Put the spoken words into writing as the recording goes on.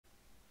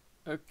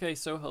Okay,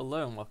 so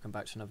hello and welcome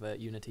back to another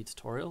Unity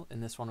tutorial.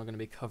 In this one we're going to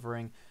be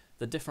covering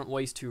the different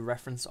ways to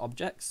reference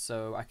objects.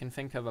 So I can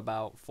think of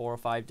about 4 or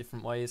 5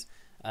 different ways.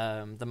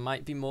 There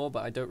might be more,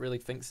 but I don't really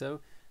think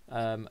so.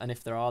 And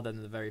if there are,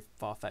 then they're very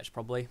far-fetched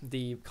probably.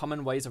 The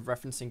common ways of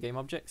referencing game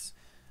objects.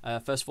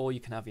 First of all,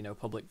 you can have,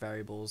 public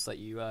variables that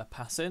you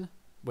pass in,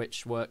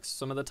 which works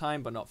some of the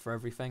time, but not for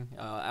everything,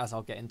 as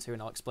I'll get into,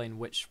 and I'll explain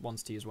which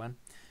ones to use when.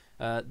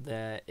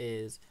 There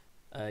is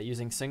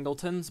using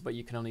singletons, but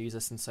you can only use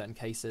this in certain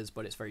cases,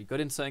 but it's very good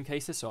in certain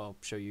cases, so I'll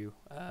show you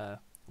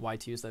why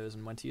to use those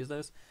and when to use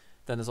those.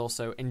 Then there's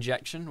also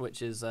injection,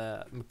 which is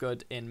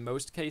good in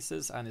most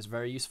cases and is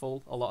very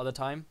useful a lot of the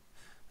time.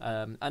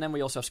 And then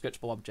we also have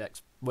switchable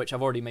objects, which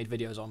I've already made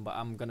videos on, but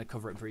I'm going to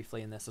cover it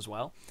briefly in this as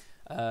well.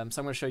 So I'm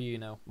going to show you,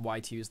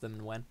 why to use them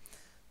and when.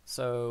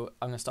 So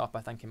I'm going to start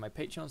by thanking my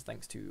Patreons.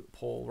 Thanks to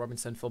Paul,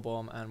 Robinson,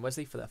 Philbaum, and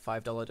Wesley for their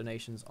 $5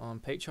 donations on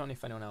Patreon.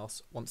 If anyone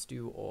else wants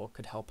to or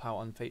could help out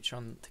on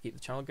Patreon to keep the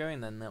channel going,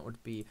 then that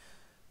would be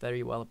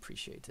very well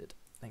appreciated.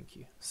 Thank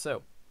you.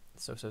 So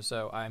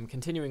I'm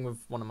continuing with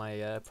one of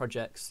my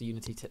projects,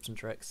 Unity Tips and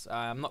Tricks.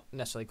 I'm not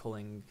necessarily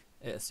calling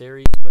it a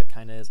series, but it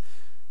kind of is.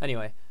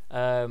 Anyway,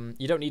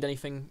 you don't need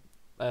anything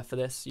for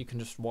this. You can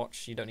just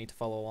watch. You don't need to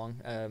follow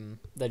along.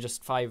 They're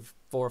just 4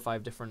 or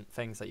 5 different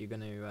things that you're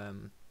going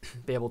to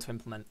be able to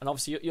implement, and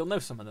obviously you'll know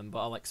some of them,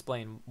 but I'll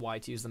explain why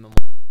to use them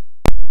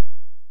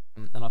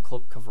and I'll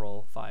cover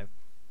all 5.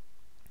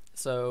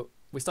 So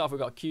we start off, we've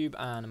got a cube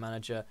and a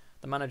manager.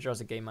 The manager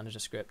has a game manager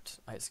script.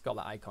 It's got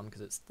that icon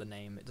because it's the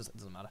name. It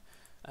doesn't matter.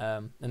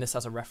 And this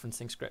has a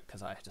referencing script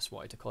because I just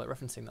wanted to call it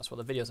referencing. That's what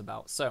the video's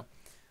about. So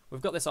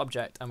we've got this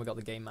object and we've got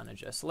the game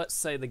manager. So let's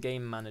say the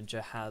game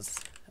manager has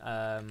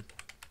a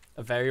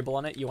variable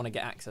on it you want to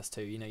get access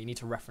to. You need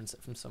to reference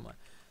it from somewhere.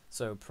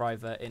 So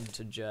private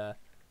integer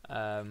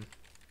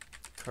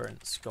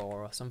current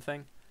score or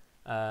something.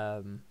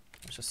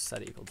 Let's just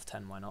set it equal to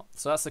 10, why not?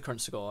 So that's the current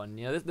score, and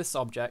this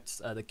object,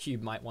 the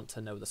cube, might want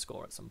to know the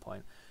score at some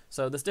point.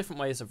 So there's different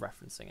ways of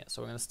referencing it.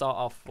 So we're going to start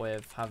off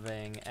with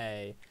having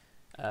a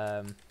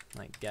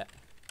like get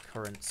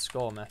current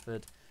score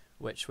method,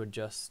 which would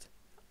just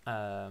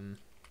return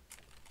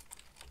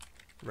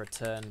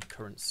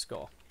current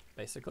score,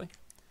 basically.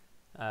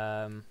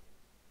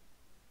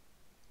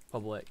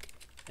 Public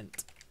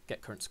int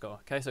get current score.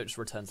 Okay, so it just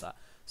returns that.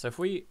 So if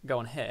we go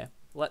on here,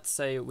 let's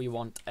say we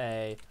want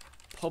a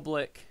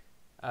public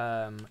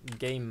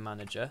game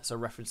manager, so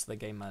reference to the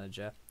game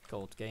manager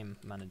called game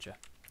manager.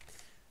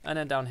 And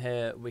then down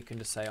here we can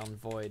just say on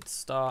void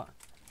start,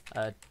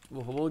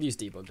 we'll use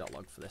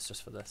debug.log for this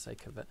just for the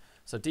sake of it.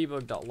 So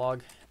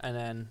debug.log, and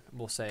then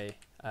we'll say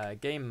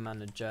game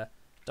manager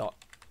dot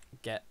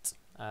get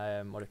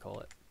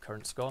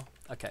current score.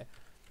 Okay.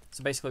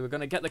 So basically we're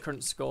going to get the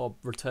current score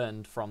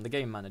returned from the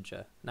game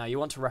manager. Now you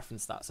want to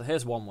reference that. So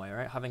here's one way,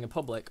 right? Having a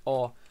public,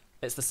 or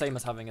it's the same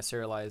as having a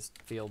serialized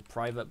field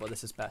private, but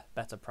this is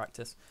better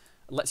practice.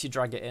 It lets you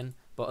drag it in,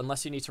 but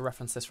unless you need to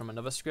reference this from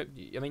another script,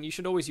 you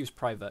should always use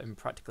private in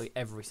practically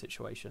every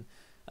situation,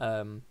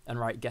 and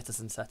write getters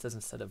and setters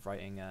instead of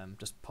writing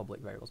just public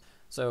variables.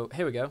 So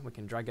here we go. We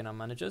can drag in our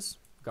managers.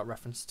 We've got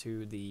reference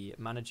to the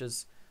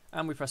managers,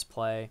 and we press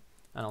play,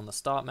 and on the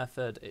start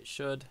method it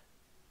should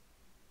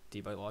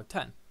debug log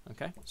 10.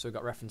 Okay, so we've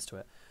got reference to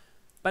it.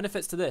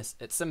 Benefits to this,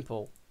 it's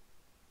simple.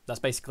 That's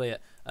basically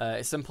it.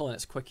 It's simple and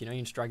it's quick, you can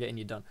just drag it in,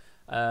 you're done.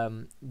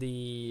 That's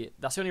the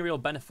only real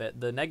benefit.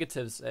 The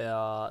negatives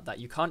are that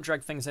you can't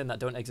drag things in that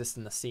don't exist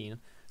in the scene.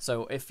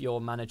 So if your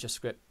manager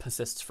script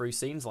persists through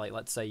scenes, like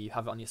let's say you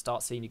have it on your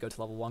start scene, you go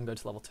to level 1, go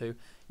to level 2,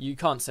 you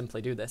can't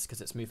simply do this because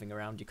it's moving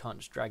around. You can't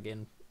just drag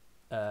in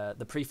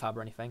the prefab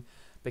or anything,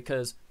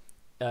 because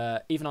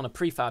even on a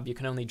prefab, you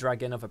can only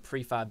drag in other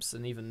prefabs,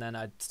 and even then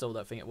I still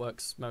don't think it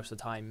works most of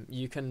the time.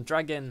 You can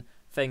drag in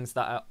things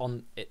that are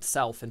on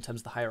itself in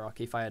terms of the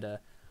hierarchy. If I had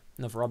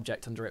another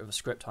object under it with a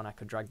script on, I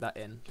could drag that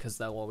in because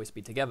they'll always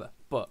be together,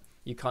 but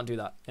you can't do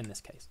that in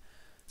this case.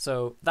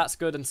 So that's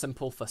good and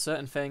simple for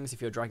certain things if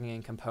you're dragging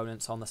in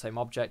components on the same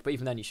object, but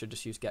even then you should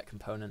just use get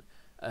component.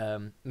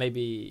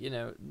 Maybe,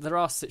 there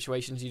are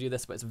situations you do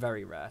this, but it's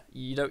very rare.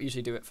 You don't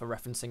usually do it for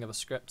referencing other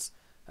scripts.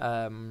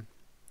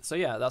 So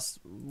yeah, that's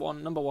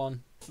number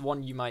one.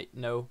 One you might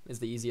know is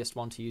the easiest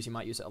one to use. You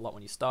might use it a lot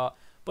when you start,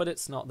 but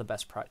it's not the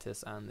best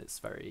practice and it's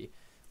very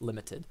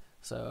limited.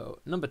 So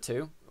number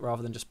 2,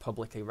 rather than just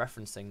publicly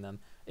referencing them,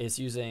 is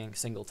using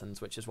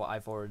singletons, which is what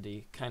I've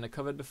already kind of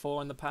covered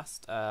before in the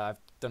past. I've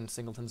done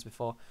singletons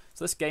before.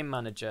 So this game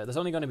manager, there's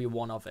only going to be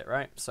one of it,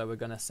 right? So we're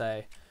going to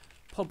say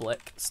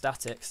public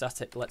static.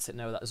 Static lets it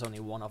know that there's only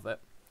one of it.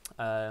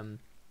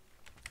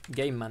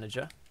 Game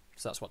manager.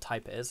 So that's what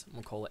type it is.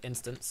 We'll call it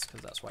instance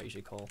because that's what I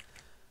usually call,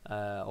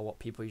 or what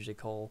people usually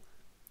call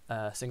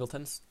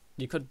singletons.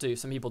 You could do,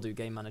 some people do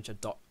game manager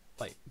dot,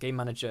 like game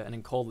manager and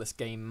then call this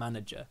game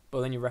manager.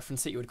 But when you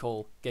reference it, you would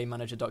call game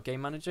manager dot game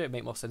manager. It'd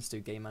make more sense to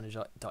do game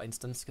manager dot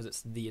instance because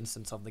it's the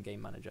instance of the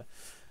game manager.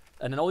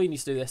 And then all you need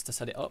to do this to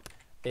set it up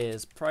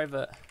is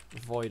private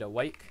void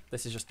awake.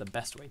 This is just the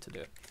best way to do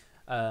it.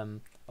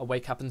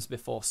 awake happens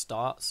before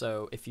start.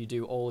 So if you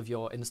do all of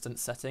your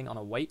instance setting on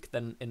awake,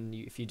 then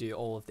if you do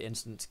all of the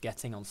instance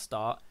getting on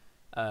start,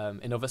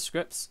 in other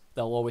scripts,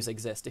 they'll always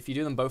exist. If you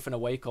do them both in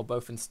awake or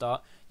both in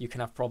start, you can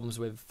have problems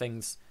with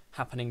things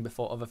happening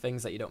before other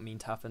things that you don't mean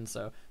to happen.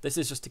 So this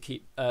is just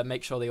to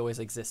make sure they always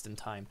exist in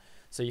time.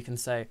 So you can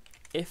say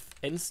if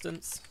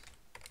instance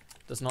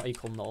does not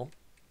equal null,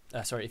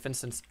 if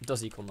instance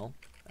does equal null,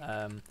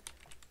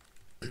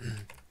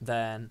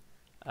 then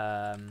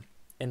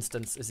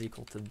instance is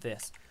equal to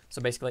this.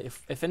 So basically,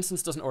 if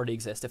instance doesn't already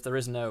exist, if there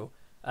is no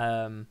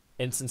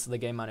instance of the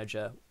game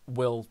manager,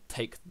 will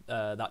take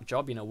that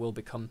job, will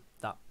become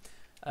that.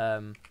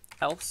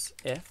 Else,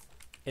 if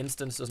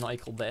instance does not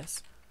equal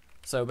this,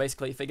 so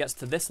basically if it gets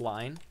to this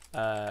line,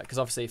 because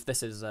obviously if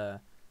this is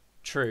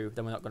true,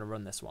 then we're not going to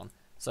run this one.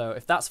 So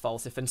if that's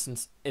false, if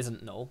instance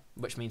isn't null,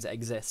 which means it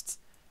exists,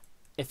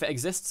 if it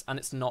exists and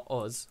it's not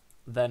us,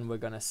 then we're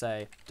going to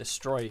say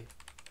destroy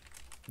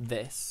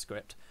this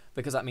script,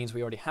 because that means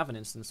we already have an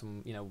instance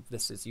and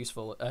this is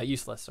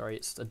useless,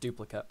 it's a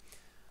duplicate.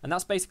 And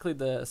that's basically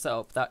the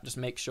setup. That just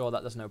makes sure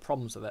that there's no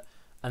problems with it.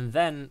 And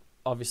then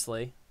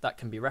obviously that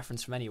can be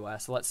referenced from anywhere.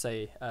 So let's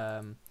say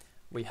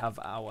we have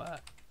our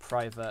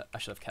private, I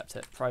should have kept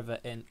it,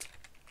 private int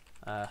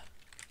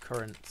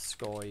current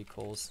score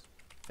equals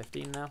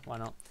 15 now, why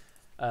not?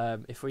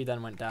 If we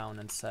then went down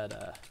and said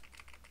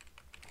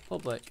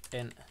public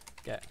int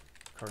get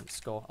current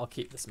score, I'll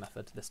keep this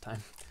method this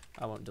time,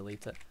 I won't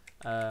delete it,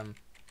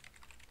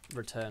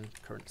 return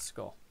current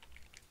score.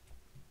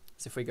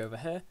 So if we go over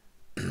here,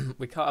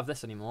 we can't have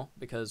this anymore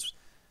because,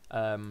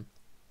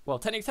 well,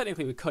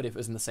 technically we could if it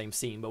was in the same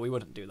scene, but we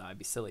wouldn't do that, it'd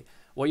be silly.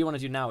 What you want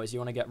to do now is you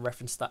want to get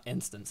reference to that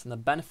instance, and the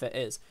benefit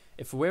is,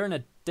 if we're in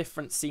a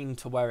different scene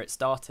to where it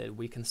started,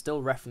 we can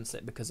still reference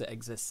it because it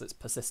exists, it's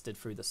persisted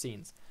through the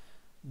scenes.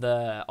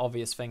 The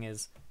obvious thing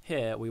is,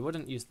 here, we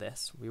wouldn't use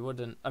this,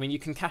 you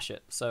can cache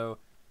it, so,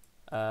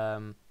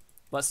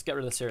 let's get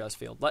rid of the serialized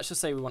field. Let's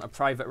just say we want a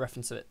private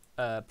reference of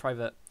it,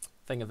 private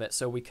thing of it,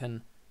 so we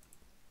can,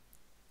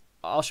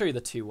 I'll show you the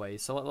two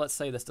ways. So let's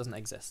say this doesn't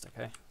exist,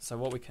 okay? So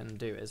what we can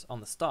do is, on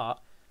the start,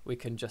 we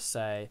can just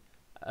say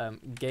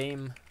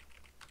game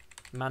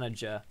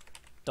manager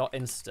dot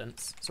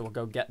instance, so we'll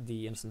go get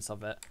the instance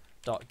of it,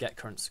 dot get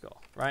current score,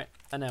 right?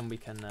 And then we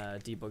can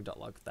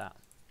debug.log that.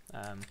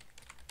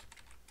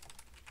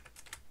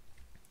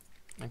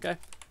 Okay,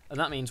 and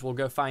that means we'll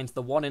go find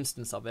the one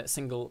instance of it.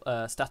 Single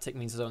static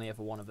means there's only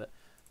ever one of it.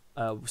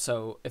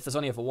 So if there's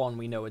only ever one,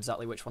 we know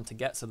exactly which one to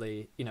get. So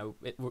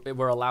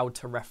we're allowed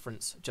to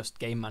reference just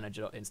game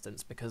manager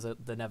instance because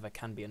there never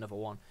can be another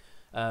one.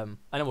 And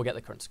then we'll get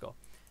the current score.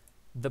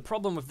 The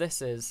problem with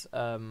this is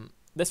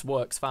this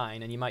works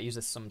fine, and you might use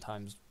this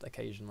sometimes,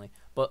 occasionally.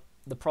 But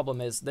the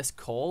problem is this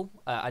call.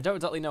 I don't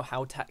exactly know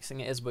how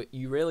taxing it is, but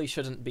you really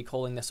shouldn't be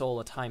calling this all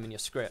the time in your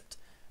script.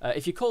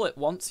 If you call it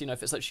once,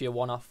 if it's literally a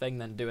one-off thing,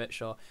 then do it,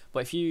 sure. But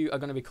if you are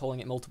going to be calling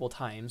it multiple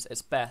times,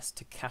 it's best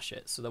to cache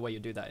it. So the way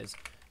you do that is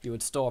you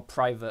would store a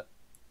private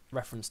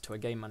reference to a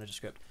game manager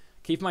script.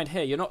 Keep in mind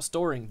here, you're not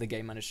storing the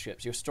game manager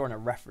scripts, you're storing a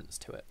reference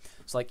to it.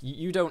 So like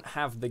you don't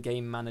have the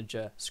game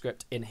manager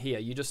script in here,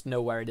 you just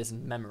know where it is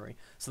in memory,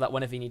 so that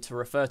whenever you need to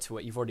refer to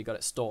it, you've already got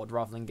it stored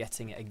rather than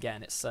getting it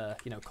again. It's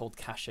called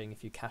caching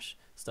if you cache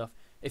stuff.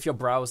 If your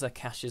browser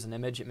caches an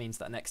image, it means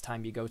that next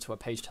time you go to a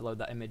page to load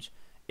that image,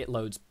 it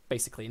loads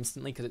basically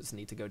instantly because it doesn't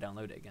need to go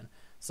download it again.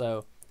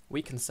 So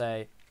we can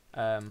say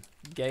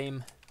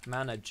game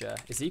manager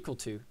is equal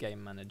to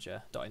game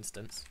manager dot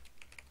instance.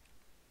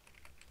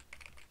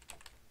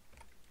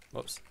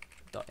 Whoops,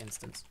 dot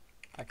instance.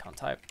 I can't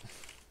type.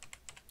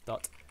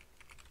 Dot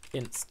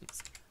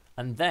instance.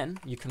 And then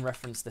you can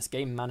reference this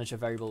game manager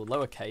variable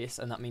lowercase,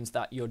 and that means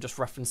that you're just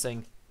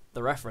referencing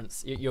the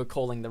reference. You're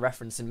calling the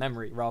reference in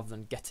memory rather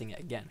than getting it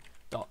again.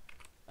 Dot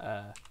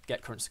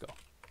get current score.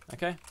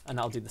 Okay, and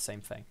I'll do the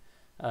same thing.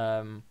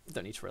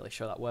 Don't need to really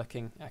show that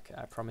working.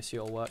 I promise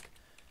you it'll work.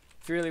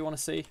 If you really want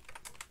to see,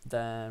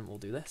 then we'll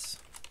do this,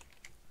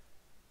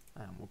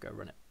 and we'll go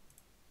run it.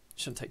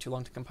 Shouldn't take too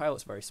long to compile.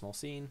 It's a very small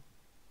scene.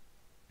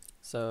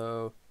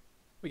 So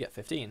we get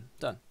 15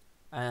 done.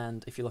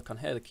 And if you look on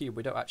here, the cube,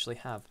 we don't actually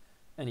have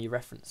any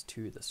reference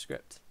to the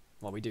script.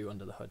 Well, we do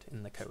under the hood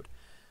in the code.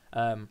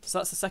 So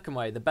that's the second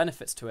way. The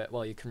benefits to it,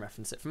 well, you can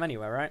reference it from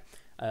anywhere,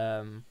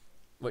 right?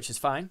 Which is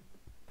fine.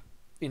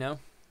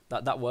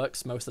 That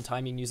works most of the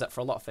time. You can use that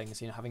for a lot of things,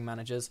 having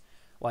managers.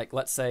 Like,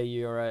 let's say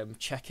you're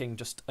checking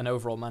just an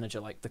overall manager,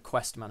 like the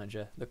quest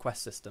manager, the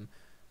quest system.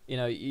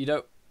 You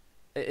don't,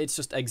 it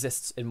just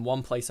exists in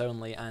one place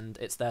only, and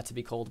it's there to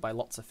be called by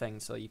lots of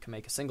things, so you can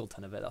make a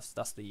singleton of it.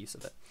 That's the use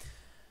of it.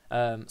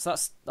 So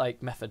that's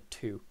like method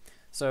 2.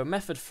 So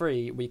method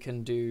 3, we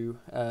can do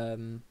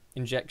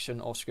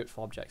injection or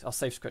scriptable objects. I'll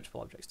save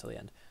scriptable objects till the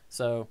end.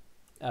 So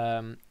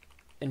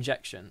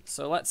injection.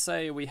 So let's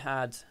say we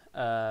had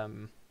a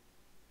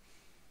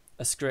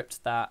a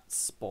script that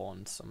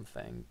spawned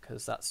something,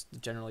 because that's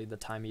generally the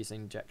time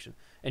using injection.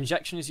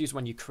 Injection is used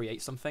when you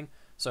create something.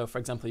 So for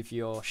example, if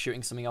you're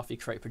shooting something off, you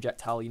create a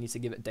projectile, you need to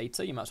give it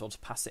data, you might as well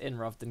just pass it in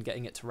rather than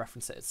getting it to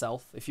reference it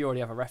itself. If you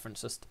already have a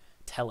reference, just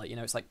tell it, you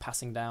know, it's like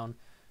passing down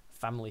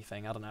family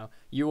thing, I don't know.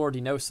 You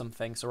already know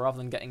something, so rather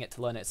than getting it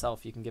to learn it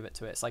itself, you can give it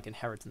to it. It's like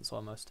inheritance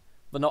almost,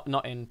 but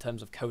not in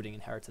terms of coding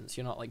inheritance.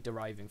 You're not like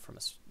deriving from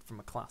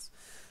a class.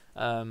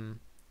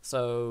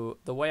 So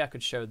the way I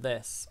could show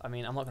this, I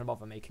mean, I'm not going to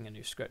bother making a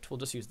new script. We'll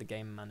just use the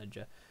game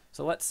manager.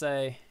 So let's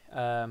say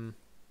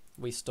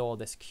we store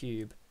this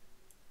cube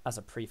as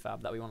a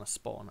prefab that we want to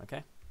spawn,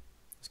 okay?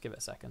 Let's give it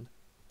a second.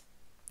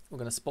 We're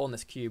going to spawn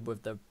this cube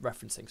with the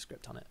referencing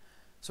script on it.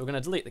 So we're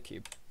going to delete the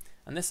cube.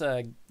 And this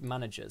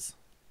managers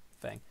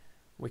thing,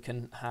 we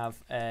can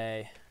have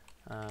a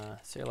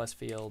serialized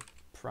field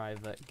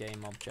private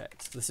game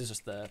object. This is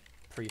just the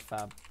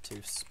prefab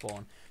to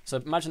spawn. So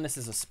imagine this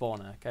is a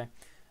spawner, okay?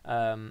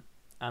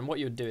 And what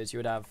you would do is you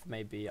would have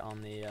maybe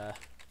on the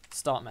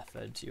start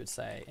method, you would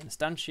say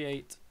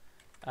instantiate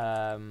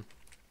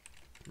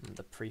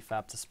the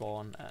prefab to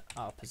spawn at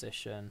our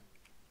position,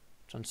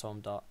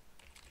 transform dot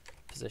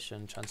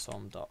position,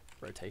 transform dot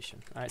rotation.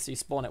 All right, so you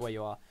spawn it where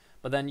you are,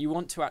 but then you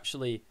want to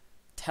actually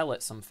tell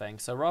it something.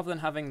 So rather than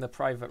having the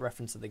private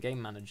reference of the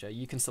game manager,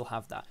 you can still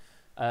have that.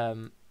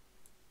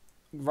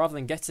 Rather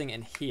than getting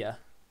in here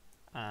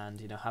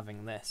and, you know,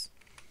 having this,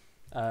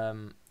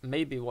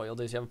 maybe what you'll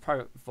do is you have a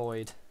private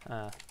void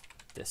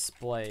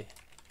display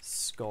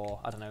score,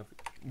 I don't know,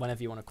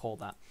 whenever you want to call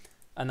that,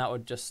 and that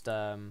would just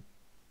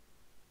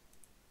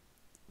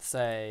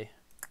say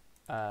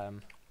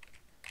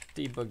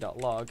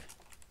debug.log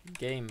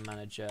game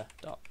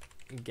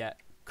manager.get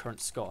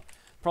current score.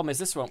 Problem is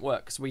this won't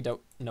work because we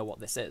don't know what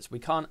this is. We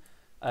can't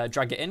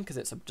drag it in because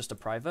it's just a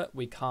private.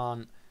 We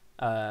can't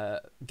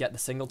get the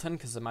singleton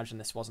because imagine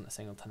this wasn't a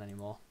singleton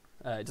anymore.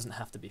 It doesn't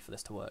have to be for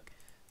this to work.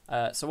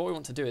 So what we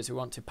want to do is we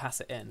want to pass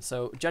it in.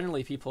 So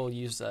generally people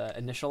use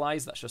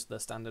initialize. That's just the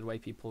standard way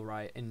people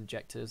write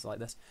injectors like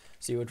this.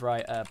 So you would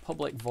write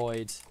public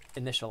void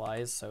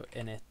initialize, so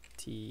initialize.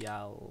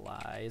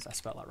 I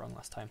spelled that wrong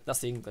last time. That's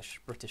the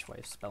English British way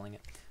of spelling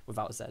it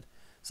without a Z.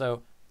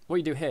 So what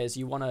you do here is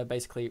you want to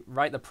basically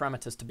write the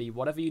parameters to be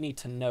whatever you need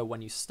to know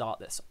when you start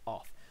this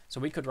off.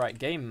 So we could write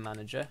game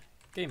manager,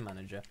 and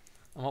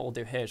what we'll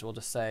do here is we'll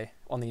just say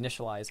on the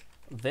initialize,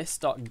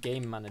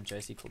 this.gameManager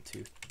is equal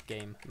to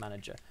game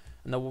manager.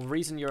 And the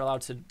reason you're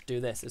allowed to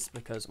do this is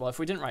because, well, if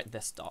we didn't write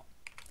this dot,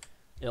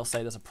 it'll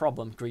say there's a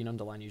problem, green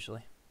underline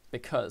usually,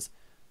 because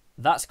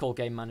that's called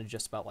game manager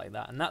spelled like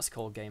that, and that's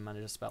called game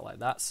manager spelled like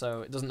that,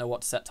 so it doesn't know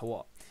what to set to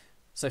what.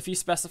 So if you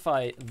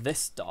specify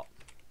this dot,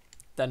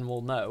 then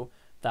we'll know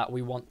that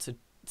we want to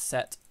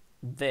set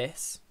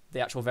this, the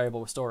actual variable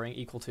we're storing,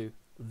 equal to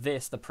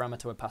this, the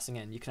parameter we're passing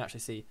in. You can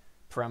actually see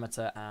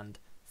parameter and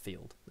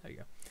field. There you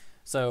go.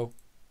 So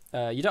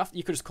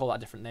you could just call that a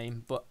different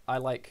name, but I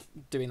like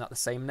doing that the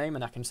same name,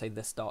 and I can say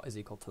this dot is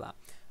equal to that.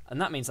 And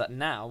that means that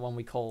now when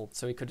we call,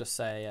 so we could just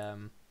say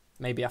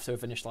maybe after we've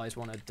initialized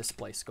we want to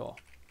display score,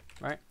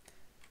 right?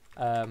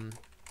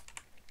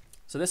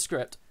 So this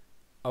script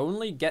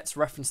only gets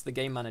reference to the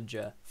game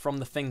manager from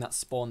the thing that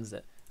spawns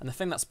it. And the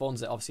thing that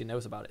spawns it obviously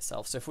knows about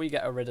itself. So if we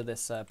get rid of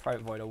this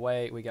private void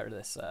await, we get rid of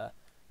this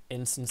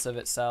instance of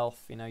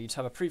itself, you know, you'd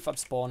have a prefab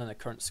spawn and a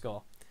current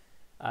score.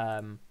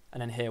 And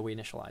then here we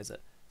initialize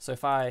it. So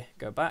if I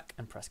go back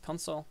and press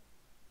console,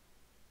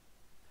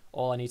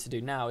 all I need to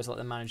do now is let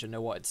the manager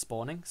know what it's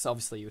spawning. So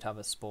obviously you would have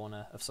a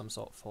spawner of some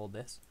sort for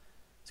this.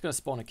 It's going to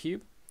spawn a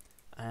cube,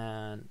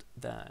 and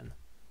then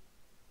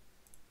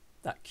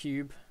that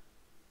cube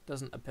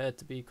doesn't appear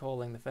to be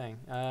calling the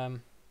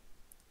thing.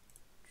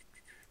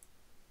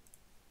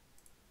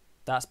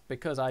 That's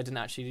because I didn't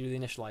actually do the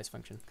initialize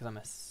function, because I'm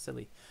a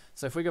silly.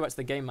 So if we go back to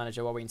the game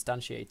manager where we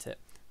instantiate it,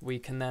 we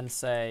can then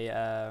say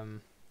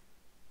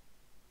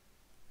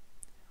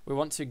we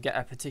want to get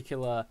a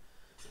particular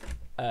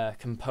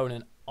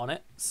component on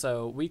it.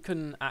 So we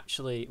could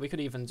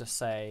even just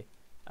say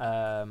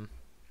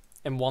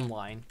in one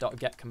line dot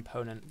get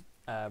component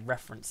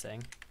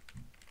referencing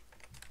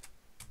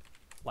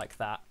like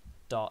that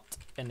dot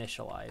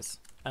initialize,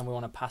 and we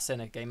want to pass in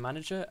a game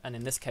manager, and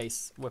in this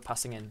case we're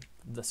passing in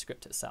the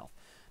script itself.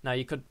 Now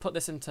you could put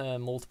this into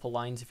multiple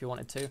lines if you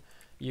wanted to.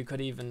 You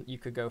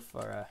could go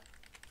for a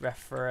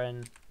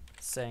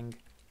referencing.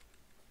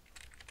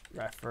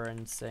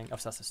 Obviously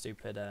that's a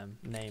stupid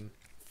name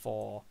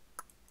for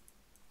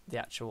the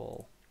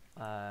actual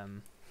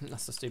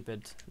that's a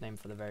stupid name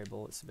for the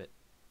variable. It's a bit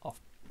off.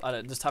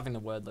 Just having the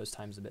word those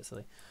times is a bit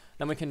silly.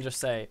 Then we can just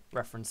say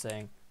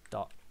referencing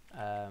dot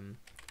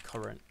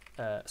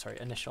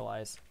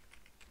initialize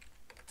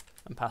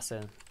and pass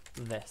in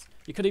this.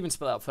 You could even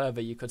split out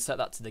further. You could set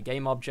that to the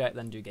game object,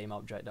 then do game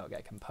object dot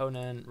get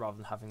component rather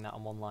than having that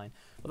on one line.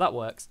 But that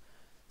works.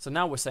 So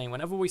now we're saying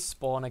whenever we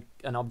spawn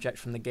an object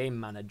from the game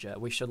manager,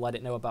 we should let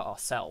it know about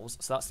ourselves.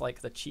 So that's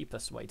like the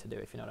cheapest way to do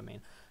it, if you know what I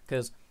mean.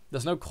 Because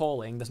there's no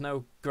calling, there's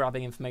no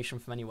grabbing information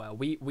from anywhere.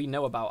 We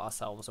know about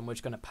ourselves, and we're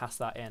just going to pass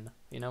that in.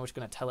 You know, we're just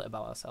going to tell it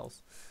about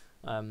ourselves.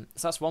 So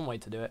that's one way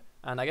to do it.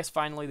 And I guess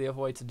finally the other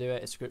way to do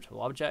it is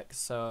scriptable objects.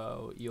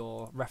 So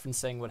your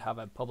referencing would have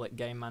a public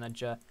game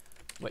manager,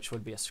 which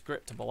would be a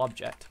scriptable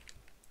object.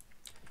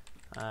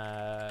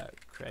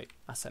 Create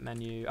asset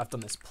menu. I've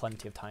done this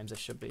plenty of times. This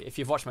should be, if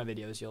you've watched my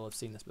videos, you'll have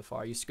seen this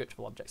before. I use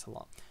scriptable objects a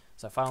lot.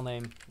 So file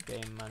name,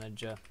 game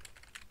manager.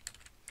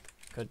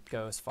 Could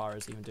go as far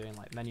as even doing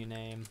like menu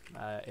name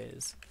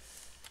is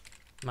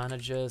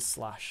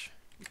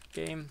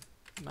manager/game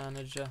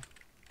manager,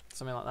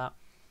 something like that.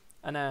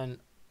 And then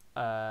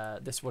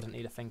this wouldn't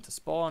need a thing to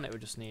spawn, it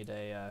would just need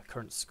a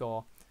current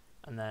score,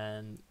 and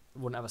then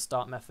wouldn't have a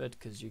start method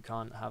because you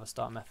can't have a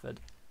start method,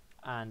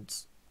 and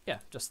yeah,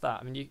 just that.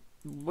 I mean,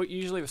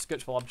 usually with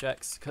scriptable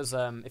objects, because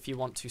if you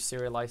want to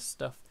serialize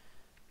stuff,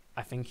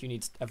 I think you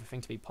need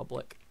everything to be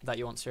public that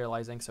you want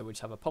serializing, so we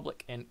just have a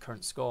public int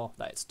current score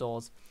that it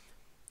stores,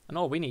 and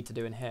all we need to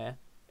do in here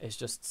is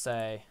just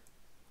say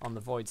on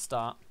the void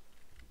start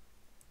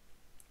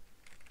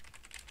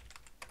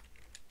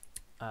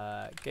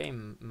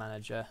game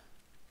manager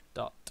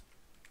dot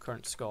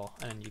current score,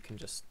 and then you can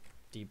just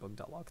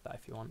debug.log that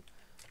if you want.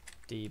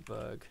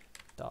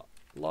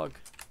 Debug.log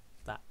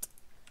that.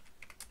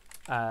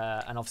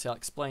 And obviously I'll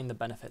explain the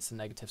benefits and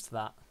negatives to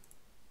that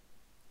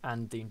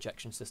and the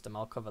injection system.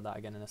 I'll cover that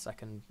again in a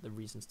second, the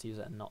reasons to use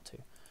it and not to.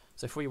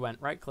 So if we went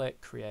right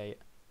click, create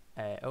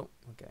a, oh,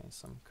 we're getting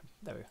some,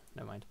 there we go,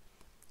 never mind.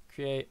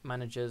 Create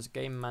managers,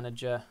 game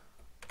manager,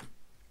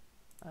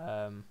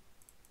 I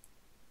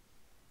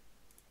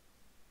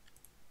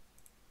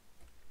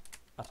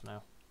don't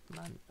know,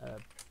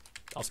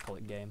 I'll just call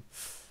it game.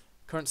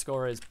 Current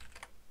score is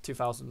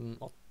 2000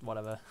 or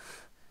whatever.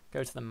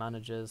 Go to the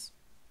managers.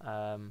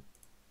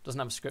 Doesn't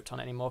have a script on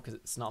it anymore because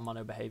it's not a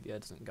mono behavior,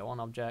 it doesn't go on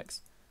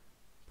objects.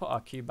 Put our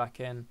cube back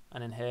in,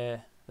 and in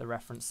here, the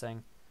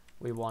referencing,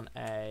 we want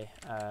a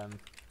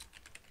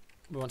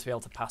we want to be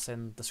able to pass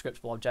in the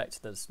scriptable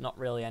object. There's not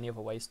really any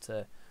other ways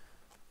to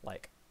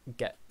like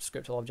get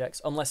scriptable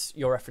objects unless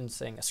you're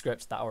referencing a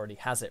script that already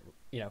has it,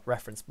 you know,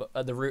 referenced. But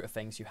at the root of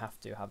things, you have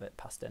to have it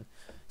passed in.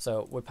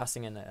 So we're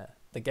passing in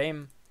the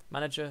game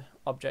manager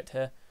object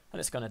here, and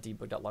it's going to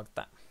debug.log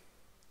that.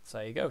 So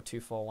there you go,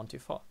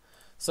 24124.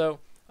 So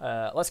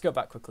let's go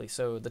back quickly.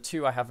 So the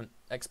two I haven't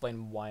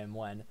explained why and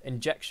when.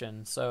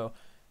 Injection. So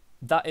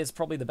that is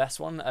probably the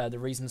best one. The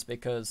reason's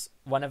because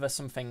whenever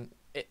something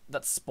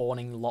that's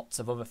spawning lots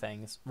of other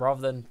things,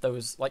 rather than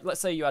those, like let's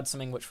say you had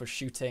something which was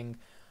shooting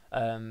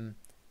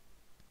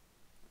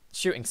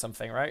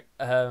something, right?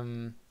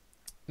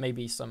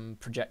 Maybe some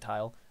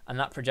projectile, and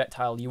that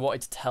projectile you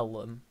wanted to tell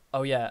them,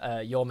 oh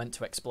yeah, you're meant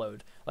to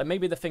explode. Like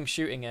maybe the thing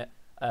shooting it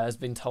has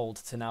been told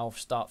to now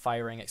start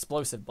firing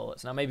explosive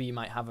bullets. Now maybe you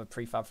might have a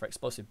prefab for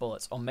explosive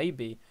bullets, or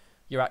maybe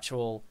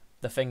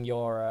the thing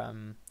you're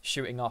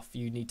shooting off,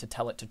 you need to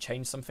tell it to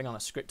change something on a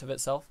script of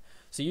itself.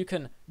 So you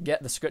can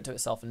get the script of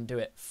itself and do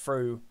it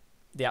through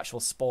the actual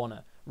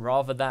spawner,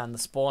 rather than the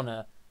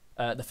spawner,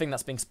 the thing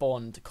that's being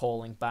spawned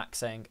calling back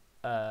saying,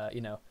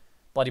 you know,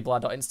 bloody blah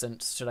dot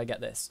instance, should I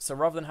get this? So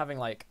rather than having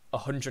like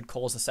 100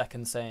 calls a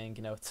second saying,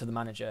 you know, to the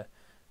manager,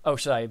 oh,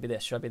 should I be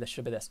this? Should I be this?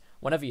 Should I be this?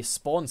 Whenever you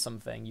spawn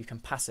something, you can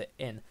pass it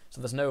in.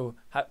 So there's no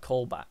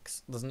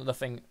callbacks. There's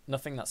nothing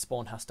that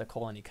spawned has to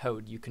call any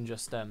code. You can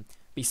just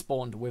be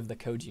spawned with the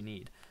code you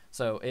need.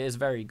 So it is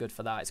very good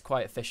for that. It's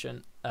quite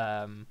efficient.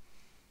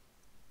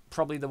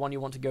 Probably the one you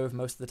want to go with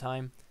most of the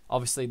time.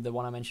 Obviously, the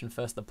one I mentioned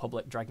first, the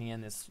public dragging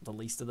in, is the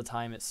least of the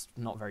time. It's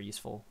not very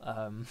useful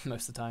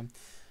most of the time.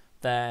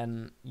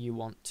 Then you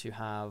want to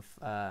have,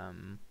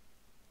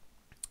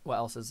 what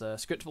else is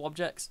scriptable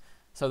objects.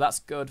 So that's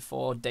good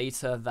for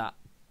data that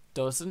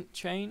doesn't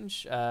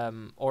change,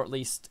 or at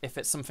least if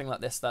it's something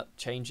like this that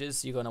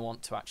changes, you're going to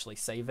want to actually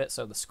save it.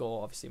 So the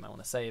score, obviously, you might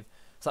want to save.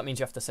 So that means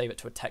you have to save it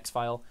to a text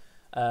file.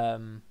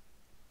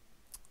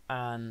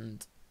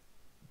 And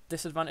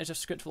disadvantage of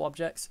scriptable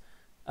objects,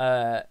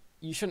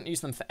 you shouldn't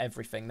use them for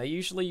everything. They're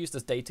usually used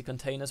as data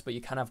containers, but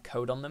you can have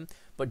code on them.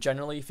 But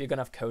generally, if you're going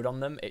to have code on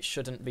them, it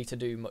shouldn't be to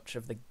do much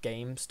of the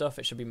game stuff.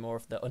 It should be more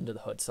of the under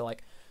the hood. So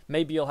like,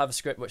 maybe you'll have a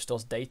script which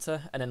stores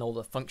data, and then all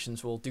the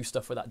functions will do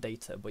stuff with that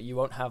data, but you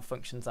won't have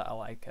functions that are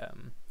like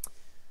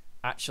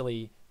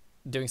actually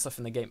doing stuff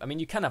in the game. I mean,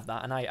 you can have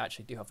that, and I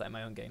actually do have that in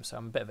my own game, so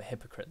I'm a bit of a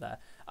hypocrite there.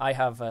 I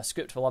have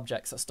scriptable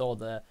objects that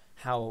store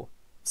how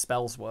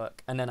spells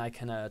work, and then I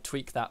can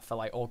tweak that for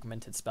like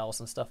augmented spells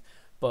and stuff.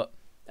 But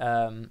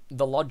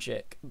the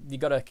logic, you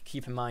got to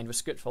keep in mind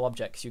with scriptable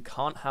objects, you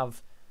can't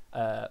have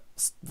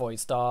void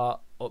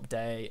start,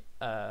 update,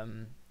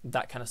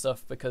 that kind of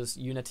stuff, because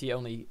Unity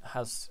only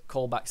has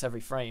callbacks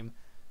every frame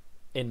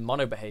in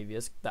mono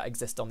behaviors that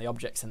exist on the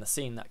objects in the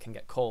scene that can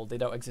get called. They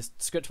don't exist.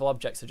 Scriptable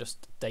objects are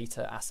just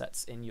data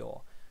assets in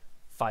your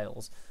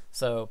files.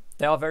 So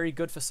they are very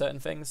good for certain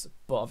things,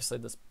 but obviously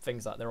there's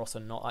things that they're also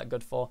not that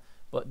good for.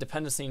 But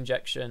dependency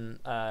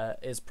injection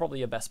is probably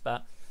your best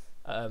bet,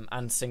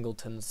 and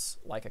singletons,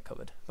 like I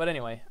covered. But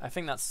anyway, I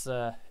think that's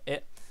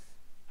it.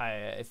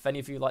 If any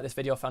of you like this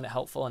video, found it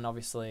helpful, and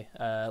obviously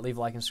leave a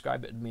like and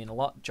subscribe, it would mean a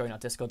lot. Join our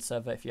Discord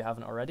server if you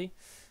haven't already.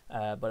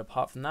 But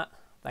apart from that,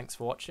 thanks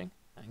for watching,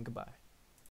 and goodbye.